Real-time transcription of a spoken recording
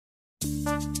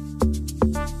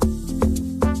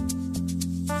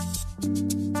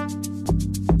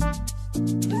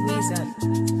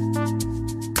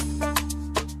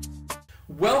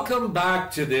Welcome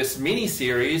back to this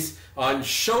mini-series on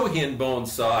Shohin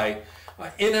Bonsai.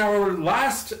 In our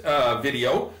last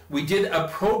video, we did a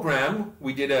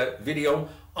video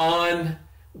on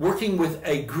working with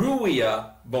a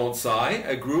Grewia bonsai,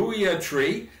 a Grewia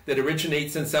tree that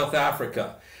originates in South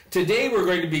Africa. Today we're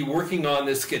going to be working on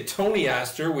this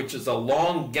Cotoneaster, which is a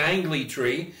long gangly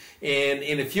tree, and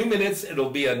in a few minutes it'll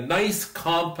be a nice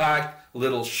compact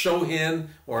little Shohin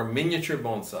or miniature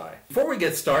bonsai. Before we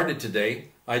get started today,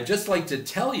 I'd just like to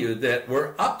tell you that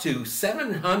we're up to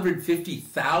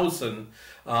 750,000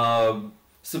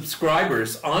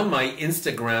 subscribers on my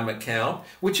Instagram account,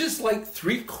 which is like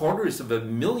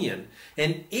 750,000,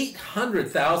 and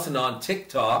 800,000 on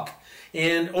TikTok,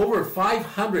 and over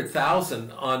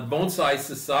 500,000 on Bonsai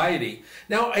Society.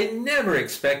 Now, I never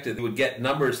expected we would get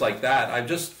numbers like that. I'm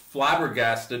just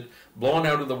flabbergasted, blown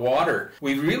out of the water.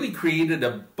 We've really created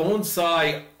a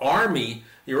bonsai army.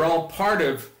 You're all part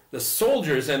of the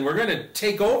soldiers, and we're going to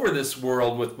take over this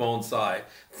world with bonsai.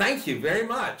 Thank you very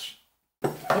much.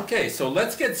 Okay, so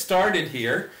let's get started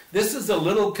here. This is a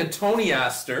little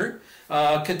Cotoneaster.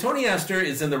 Cotoneaster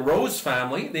is in the rose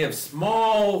family. They have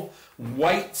small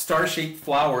white star-shaped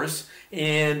flowers,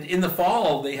 and in the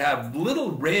fall they have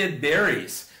little red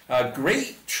berries. A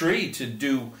great tree to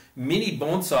do mini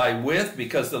bonsai with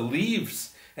because the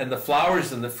leaves and the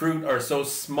flowers and the fruit are so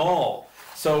small.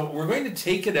 So we're going to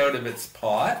take it out of its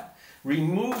pot,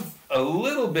 remove a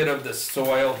little bit of the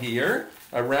soil here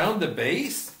around the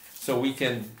base so we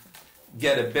can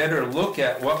get a better look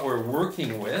at what we're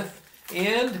working with.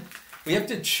 And we have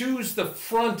to choose the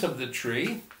front of the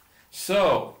tree.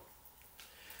 So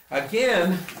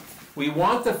again, we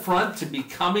want the front to be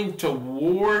coming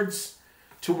towards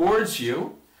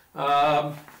you.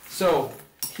 So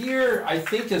here I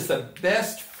think is the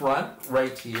best front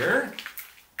right here.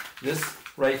 This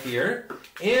right here,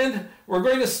 and we're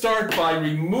going to start by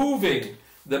removing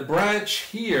the branch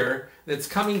here that's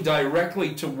coming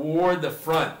directly toward the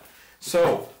front.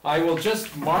 So I will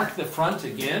just mark the front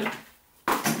again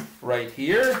right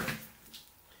here.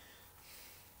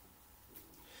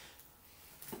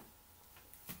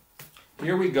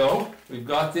 Here we go. We've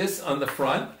got this on the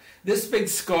front. This big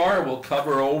scar will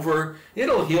cover over.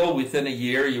 It'll heal within a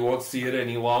year. You won't see it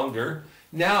any longer.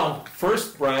 Now,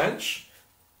 first branch.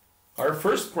 Our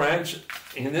first branch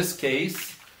in this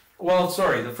case, well,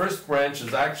 sorry, the first branch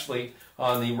is actually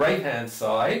on the right-hand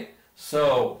side.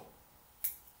 So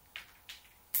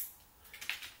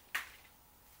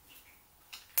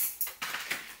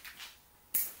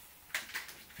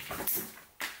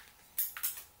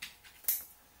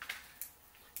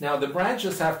now the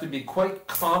branches have to be quite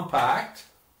compact.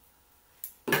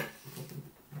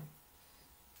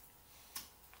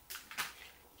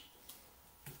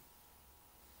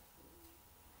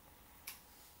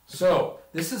 So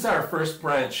this is our first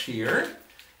branch here.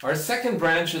 Our second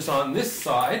branch is on this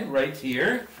side right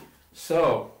here.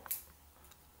 So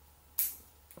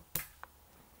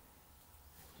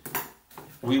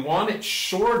we want it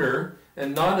shorter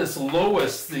and not as low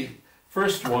as the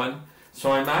first one.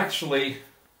 So I'm actually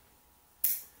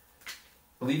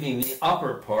leaving the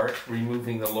upper part,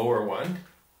 removing the lower one.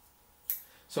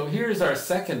 So here's our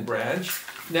second branch.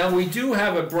 Now we do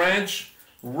have a branch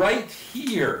right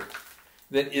here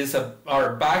that is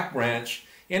our back branch,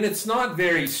 and it's not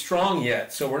very strong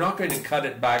yet, so we're not going to cut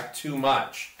it back too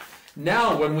much.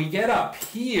 Now when we get up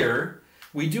here,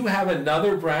 we do have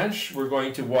another branch we're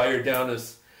going to wire down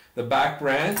as the back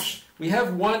branch. We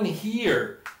have one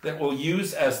here that we'll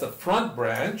use as the front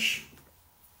branch.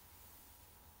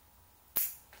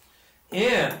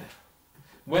 And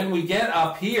when we get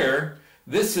up here,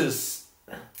 this is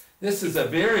a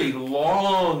very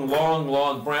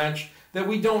long branch that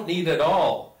we don't need at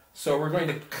all. So we're going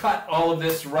to cut all of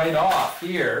this right off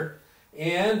here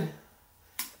and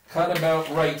cut about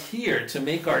right here to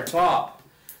make our top.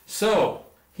 So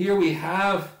here we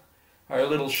have our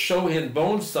little Shohin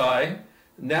bonsai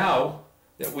now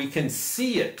that we can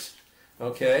see it.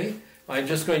 Okay, I'm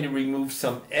just going to remove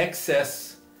some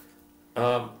excess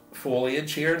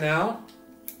foliage here now.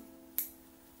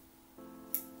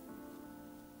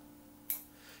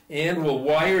 And we'll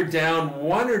wire down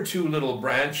one or two little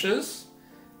branches,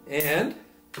 and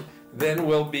then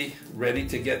we'll be ready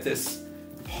to get this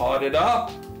potted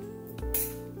up.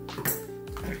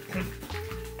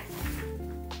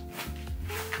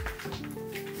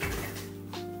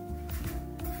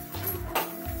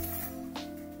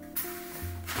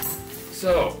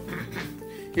 So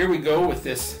here we go with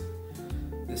this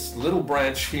little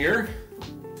branch here.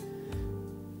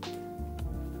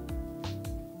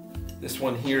 This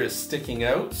one here is sticking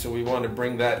out, so we want to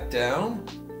bring that down.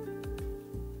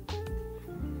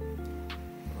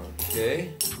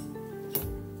 Okay.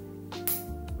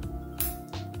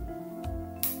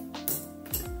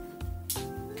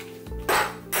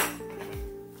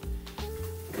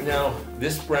 Now,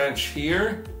 this branch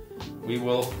here, we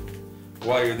will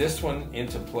wire this one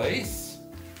into place.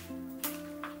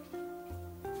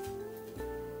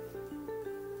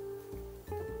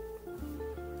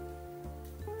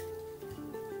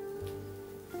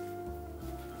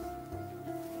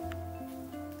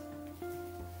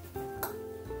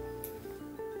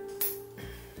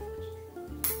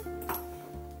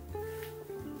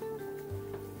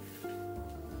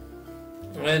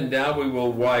 And now we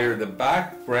will wire the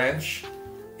back branch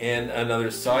and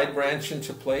another side branch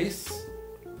into place.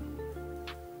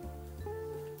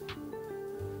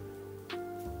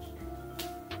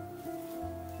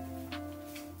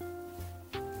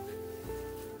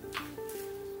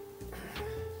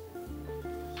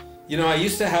 You know, I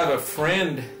used to have a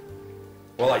friend,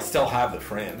 well, I still have the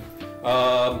friend,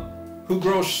 who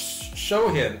grows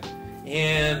Shohin,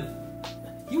 and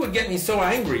he would get me so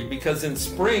angry because in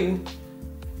spring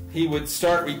he would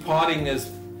start repotting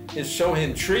his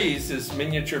Shohin trees, his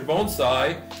miniature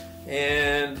bonsai,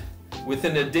 and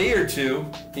within a day or two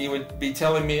he would be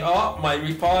telling me, oh, my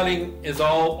repotting is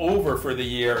all over for the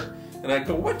year. And I'd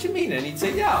go, what do you mean? And he'd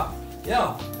say, yeah,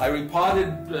 I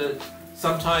repotted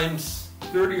sometimes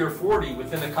 30 or 40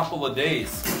 within a couple of days.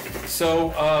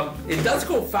 So it does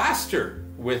go faster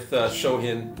with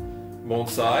Shohin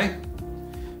bonsai.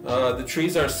 The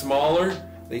trees are smaller,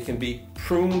 they can be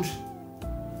pruned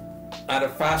at a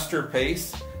faster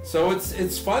pace, so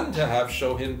it's fun to have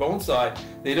Shohin bonsai.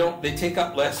 They take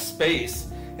up less space,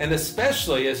 and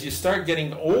especially as you start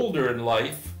getting older in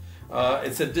life,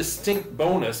 it's a distinct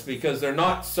bonus because they're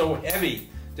not so heavy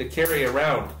to carry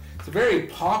around. It's a very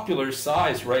popular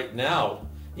size right now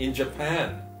in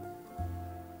Japan.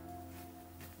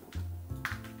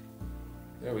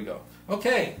 There we go.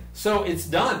 Okay, so it's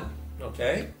done.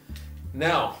 Okay,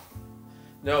 now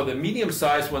the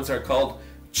medium-sized ones are called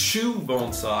Chu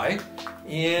bonsai,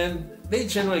 and they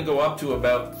generally go up to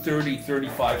about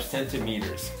 30-35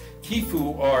 centimeters.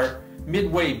 Kifu are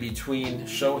midway between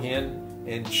Shohin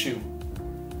and Chu.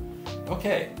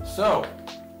 Okay, so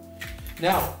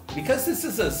now because this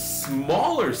is a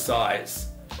smaller size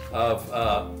of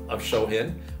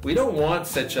Shohin, we don't want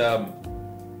such a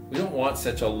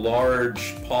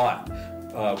large pot.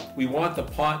 We want the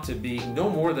pot to be no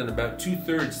more than about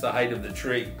 2/3 the height of the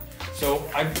tree. So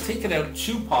I've taken out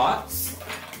 2 pots.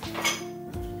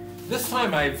 This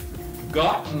time I've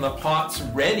gotten the pots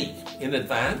ready in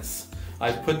advance.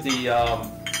 I've put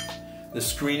the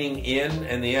screening in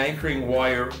and the anchoring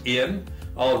wire in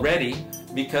already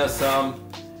because,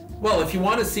 well, if you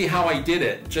want to see how I did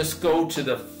it, just go to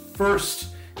the first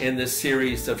in this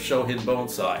series of Shohin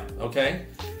bonsai, okay?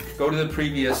 Go to the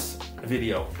previous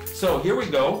video. So here we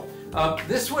go.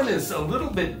 This one is a little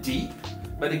bit deep,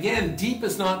 but again, deep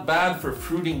is not bad for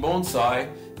fruiting bonsai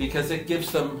because it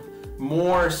gives them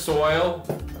more soil,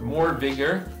 more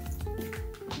vigor.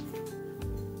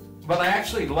 But I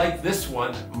actually like this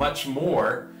one much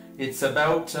more. It's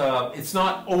about, it's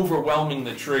not overwhelming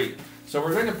the tree. So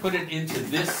we're going to put it into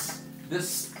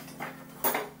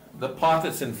the pot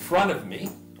that's in front of me,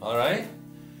 all right?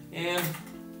 And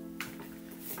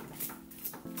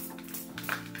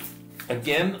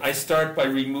again, I start by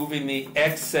removing the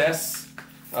excess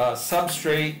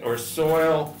substrate or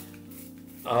soil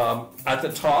at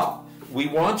the top. We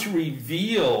want to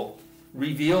reveal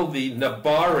the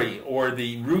nabari or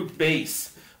the root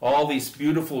base, all these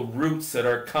beautiful roots that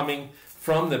are coming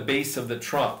from the base of the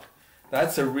trunk.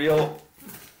 That's a real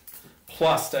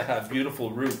plus to have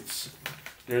beautiful roots.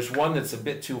 There's one that's a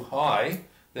bit too high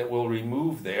that we'll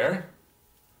remove there,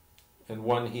 and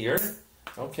one here.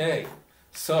 Okay,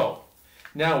 so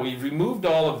now we've removed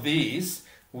all of these.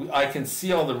 I can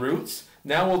see all the roots.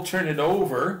 Now we'll turn it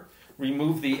over,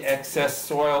 remove the excess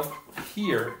soil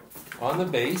here on the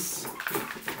base.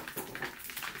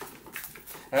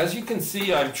 As you can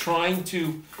see, I'm trying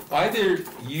to either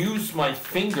use my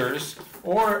fingers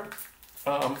or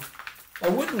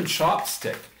a wooden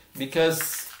chopstick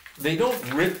because they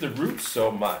don't rip the roots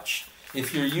so much.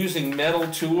 If you're using metal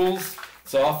tools,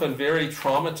 it's often very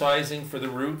traumatizing for the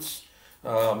roots.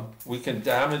 We can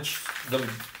damage them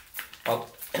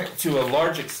to a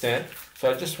large extent, so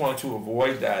I just want to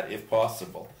avoid that if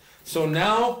possible. So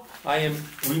now I am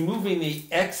removing the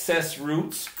excess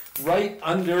roots right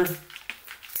under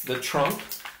the trunk.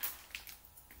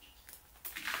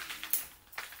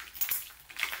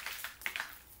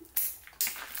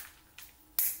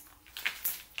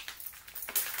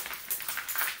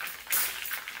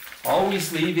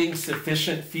 Always leaving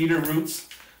sufficient feeder roots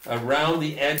around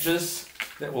the edges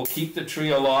that will keep the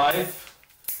tree alive.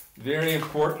 Very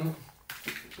important.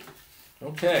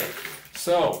 Okay,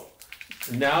 so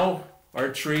now our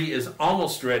tree is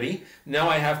almost ready. Now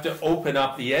I have to open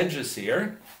up the edges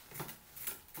here.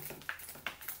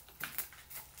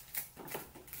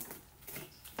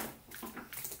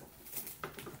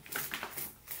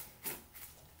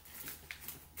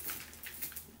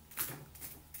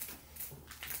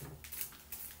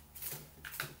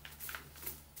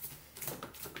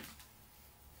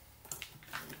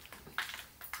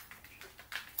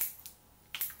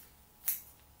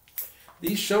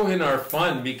 These Shohin are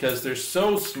fun because they're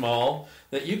so small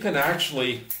that you can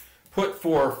actually put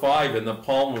 4 or 5 in the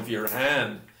palm of your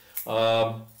hand.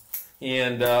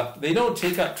 They don't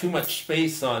take up too much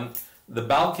space on the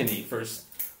balcony.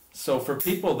 So for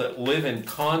people that live in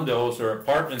condos or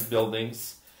apartment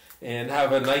buildings and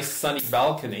have a nice sunny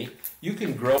balcony, you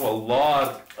can grow a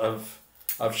lot of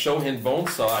Shohin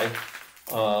bonsai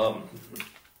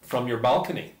from your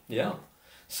balcony. Yeah.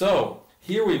 So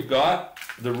here we've got,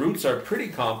 the roots are pretty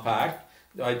compact.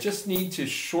 I just need to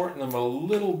shorten them a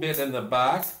little bit in the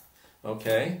back.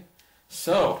 Okay,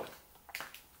 so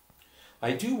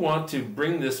I do want to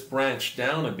bring this branch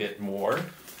down a bit more,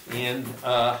 and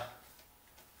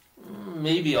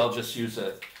maybe I'll just use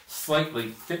a slightly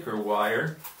thicker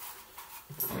wire.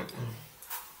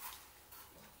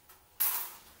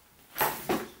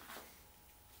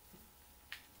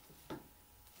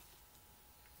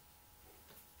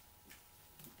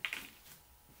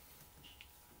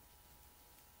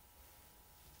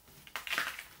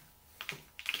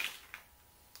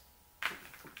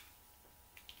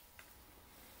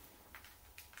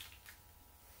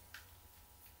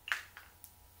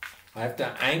 I have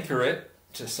to anchor it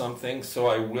to something, so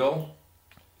I will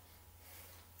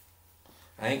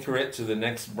anchor it to the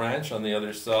next branch on the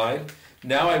other side.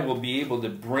 Now I will be able to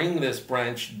bring this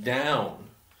branch down,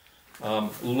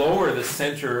 lower the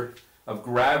center of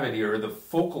gravity or the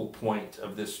focal point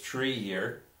of this tree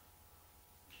here.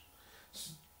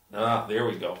 Ah, there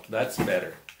we go. That's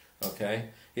better. Okay,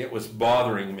 it was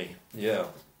bothering me. Yeah.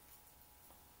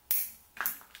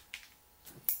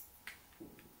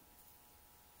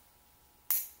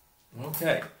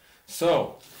 Okay,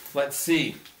 so let's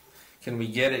see. Can we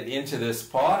get it into this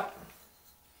pot?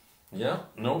 Yeah,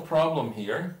 no problem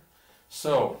here.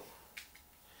 So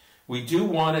we do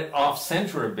want it off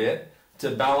center a bit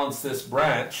to balance this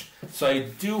branch. So I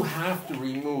do have to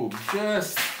remove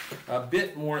just a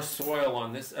bit more soil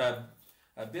on this, a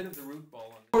bit of the root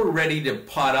ball. We're ready to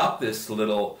pot up this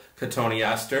little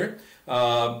Cotoneaster.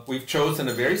 We've chosen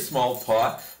a very small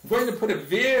pot. I'm going to put a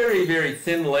very, very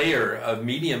thin layer of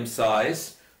medium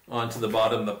size onto the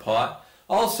bottom of the pot.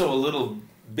 Also a little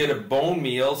bit of bone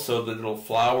meal so that it'll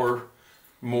flower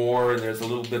more, and there's a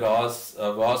little bit of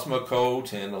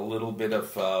osmocote and a little bit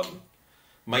of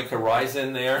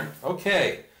mycorrhiza there.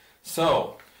 Okay,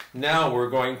 so now we're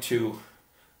going to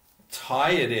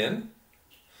tie it in.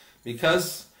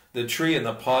 Because the tree and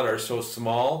the pot are so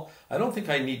small, I don't think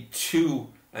I need 2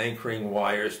 anchoring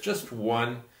wires. Just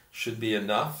 1 should be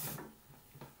enough.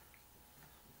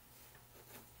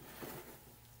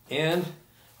 And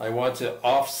I want to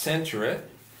off-center it.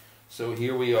 So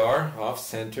here we are,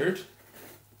 off-centered.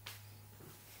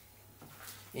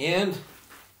 And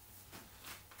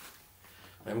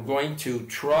I'm going to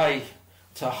try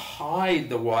to hide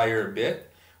the wire a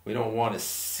bit. We don't want to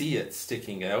see it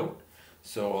sticking out.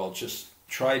 So I'll just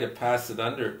try to pass it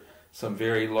under some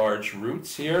very large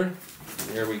roots here.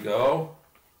 There we go.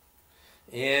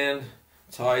 And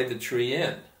tie the tree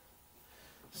in.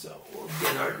 So we'll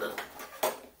get our little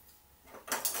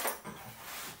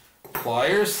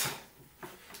pliers.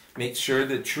 Make sure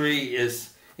the tree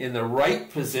is in the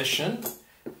right position,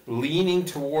 leaning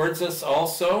towards us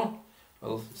also.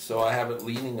 So I have it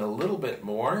leaning a little bit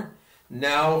more.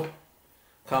 Now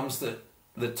comes the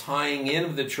tying in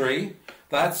of the tree.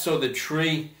 That's so the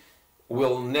tree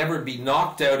will never be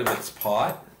knocked out of its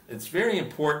pot. It's very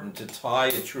important to tie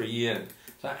a tree in,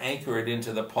 to anchor it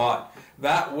into the pot.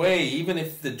 That way, even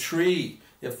if the tree,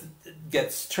 if it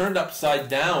gets turned upside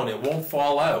down, it won't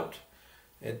fall out.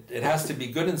 It has to be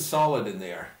good and solid in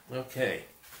there. Okay.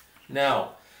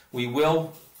 Now, we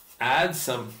will add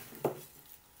some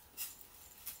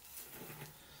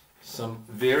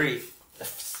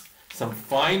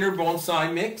finer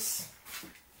bonsai mix,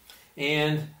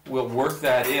 and we'll work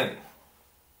that in.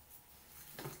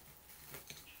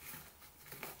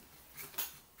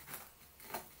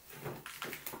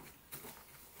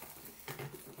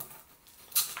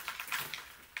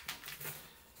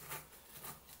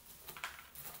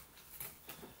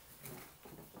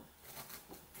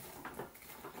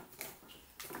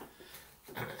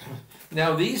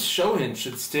 Now these Shohin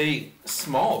should stay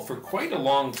small for quite a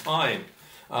long time.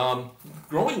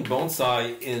 Growing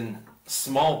bonsai in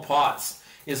small pots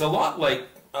is a lot like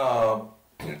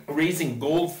raising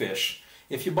goldfish.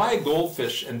 If you buy a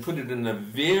goldfish and put it in a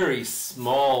very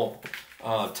small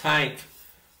tank,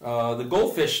 the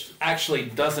goldfish actually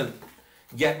doesn't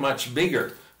get much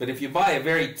bigger. But if you buy a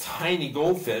very tiny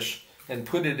goldfish and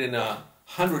put it in a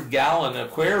 100-gallon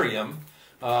aquarium,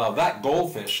 that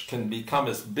goldfish can become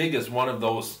as big as one of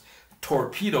those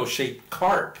torpedo-shaped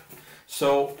carp.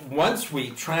 So once we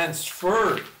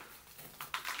transfer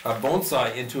a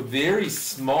bonsai into a very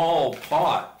small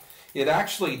pot, it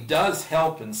actually does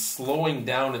help in slowing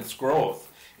down its growth.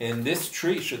 And this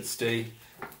tree should stay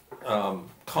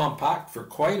compact for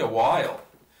quite a while.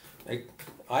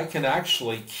 I can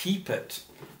actually keep it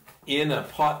in a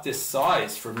pot this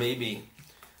size for maybe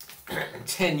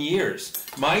 10 years.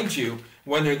 Mind you,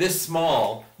 when they're this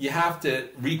small, you have to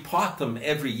repot them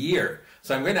every year.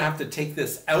 So I'm going to have to take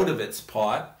this out of its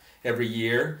pot every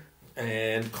year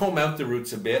and comb out the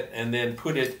roots a bit and then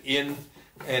put it in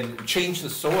and change the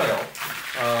soil.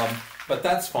 But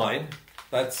that's fine.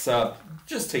 That's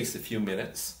just takes a few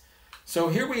minutes. So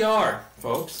here we are,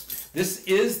 folks. This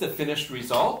is the finished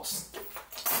results.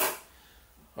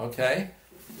 Okay.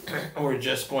 We're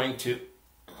just going to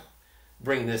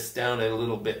bring this down a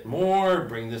little bit more,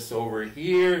 bring this over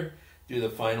here, do the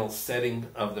final setting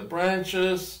of the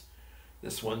branches.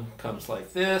 This one comes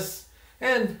like this,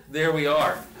 and there we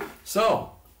are.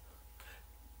 So,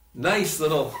 nice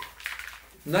little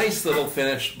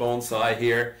finished bonsai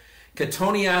here.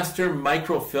 Cotoneaster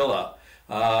microphylla.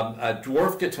 A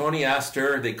dwarf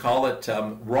Cotoneaster, they call it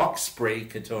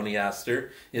Rockspray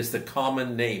Cotoneaster, is the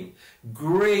common name.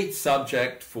 Great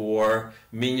subject for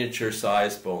miniature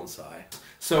size bonsai.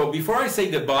 So before I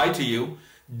say goodbye to you,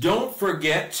 don't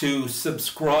forget to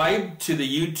subscribe to the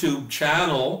YouTube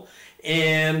channel.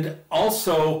 And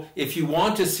also, if you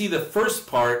want to see the first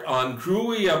part on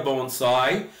Grewia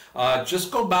bonsai,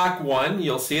 just go back one,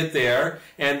 you'll see it there.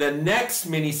 And the next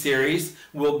mini-series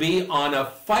will be on a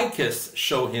ficus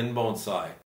Shohin bonsai.